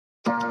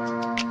I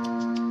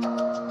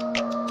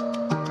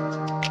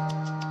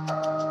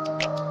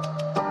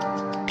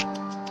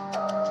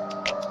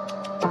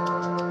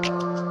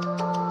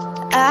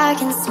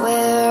can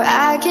swear,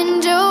 I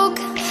can joke,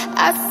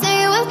 I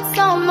say what's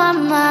on my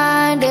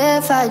mind.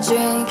 If I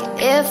drink,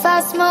 if I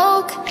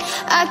smoke,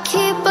 I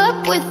keep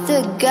up with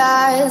the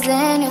guys.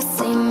 And you'll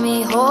see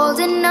me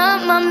holding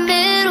up my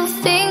middle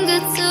finger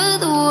to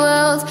the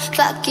world.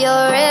 Fuck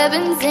your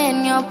ribbons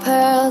and your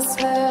pearls.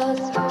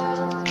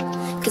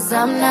 Cause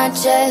I'm not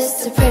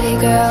just a pretty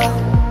girl,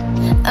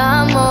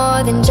 I'm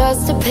more than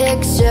just a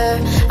picture.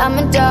 I'm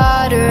a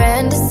daughter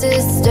and a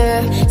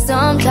sister.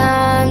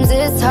 Sometimes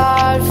it's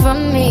hard for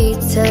me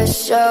to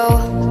show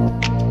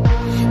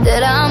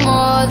that I'm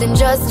more than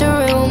just a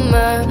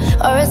rumor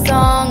or a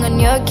song on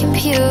your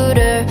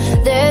computer.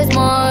 There's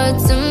more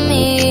to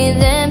me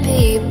than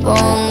people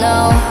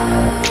know.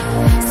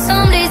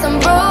 Some days I'm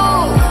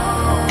broke,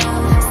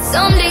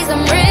 some days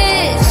I'm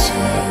rich,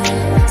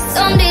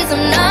 some days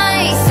I'm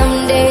nice,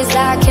 some days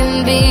I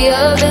can be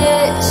a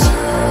bitch.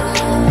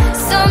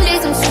 Some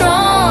days I'm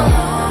strong,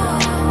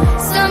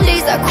 some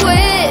days I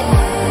quit.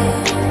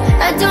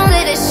 I don't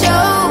let it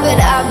show, but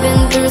I've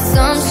been through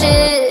some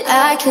shit.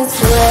 I can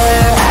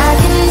swear, I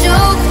can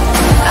joke,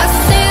 I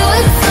say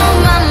what's on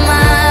my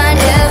mind.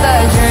 If I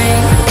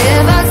drink,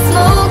 if I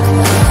smoke,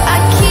 I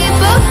keep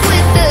up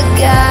with the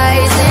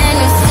guys. And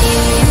you see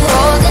me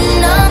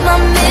holding up my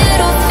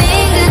middle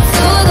finger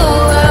to the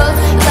world.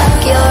 Fuck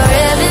your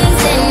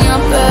ribbons and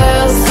your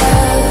pearls.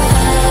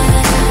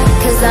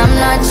 Cause I'm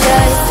not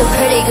just a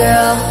pretty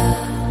girl,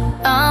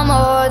 I'm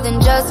more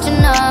than just a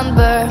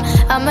number.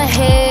 I'm a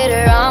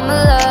hater, I'm a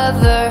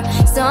lover.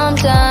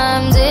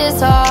 Sometimes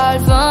it's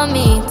hard for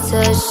me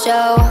to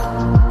show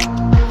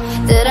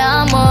that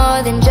I'm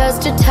more than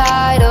just a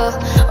title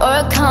or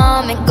a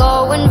comic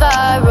going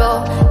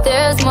viral.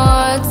 There's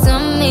more to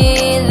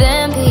me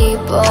than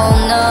people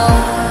know.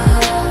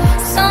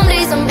 Some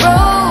days I'm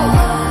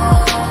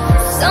broke,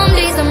 some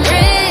days I'm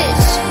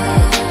rich,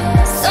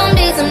 some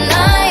days I'm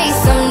nice,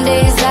 some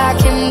days I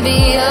can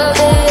be a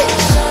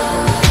bitch.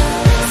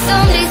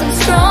 Some days I'm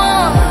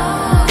strong,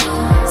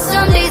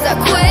 some days I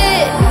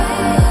quit.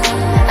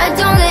 I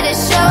don't let it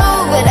show,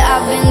 but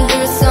I've been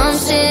through some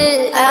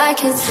shit. I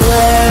can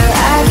swear,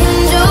 I can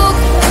joke,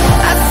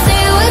 I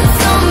say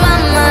what's on my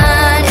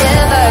mind.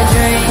 If I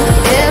drink,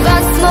 if I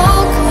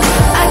smoke,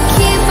 I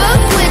keep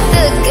up with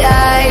the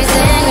guys.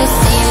 And you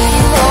see me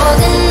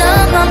holding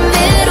up my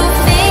middle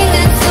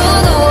finger to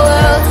the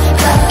world.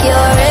 Fuck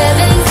your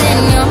ribbons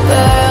and your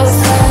pearls.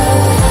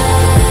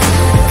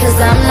 Cause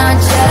I'm not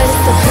just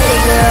a pretty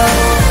girl,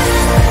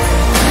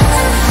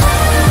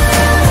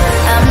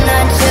 I'm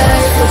not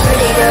just a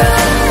pretty girl.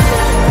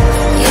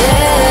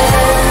 Yeah,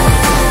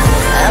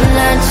 I'm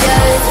not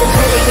just a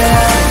pretty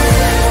girl.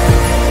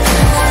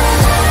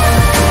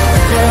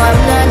 No, I'm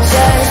not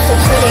just a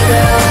pretty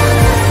girl.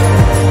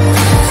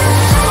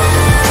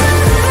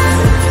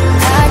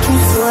 I can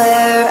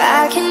swear,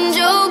 I can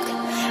joke,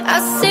 I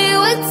say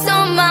what's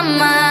on my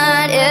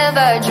mind. If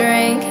I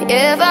drink,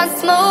 if I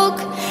smoke,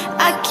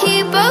 I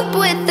keep up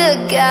with the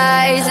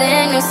guys.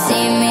 And you'll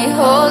see me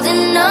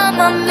holding up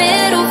my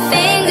middle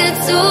finger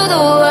to the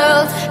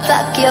world.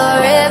 Fuck your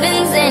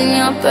ribbons and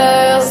your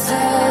pearls.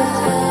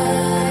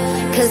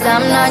 Cause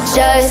I'm not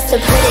just a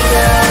pretty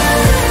girl,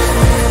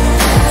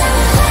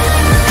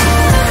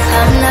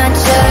 I'm not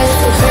just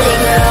a pretty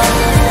girl.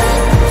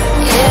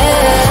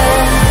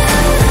 Yeah,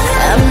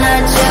 I'm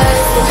not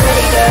just a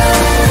pretty girl.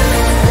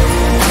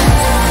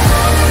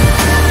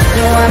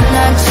 No, I'm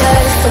not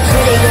just a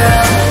pretty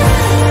girl,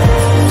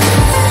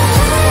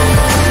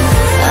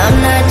 I'm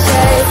not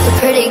just a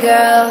pretty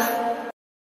girl.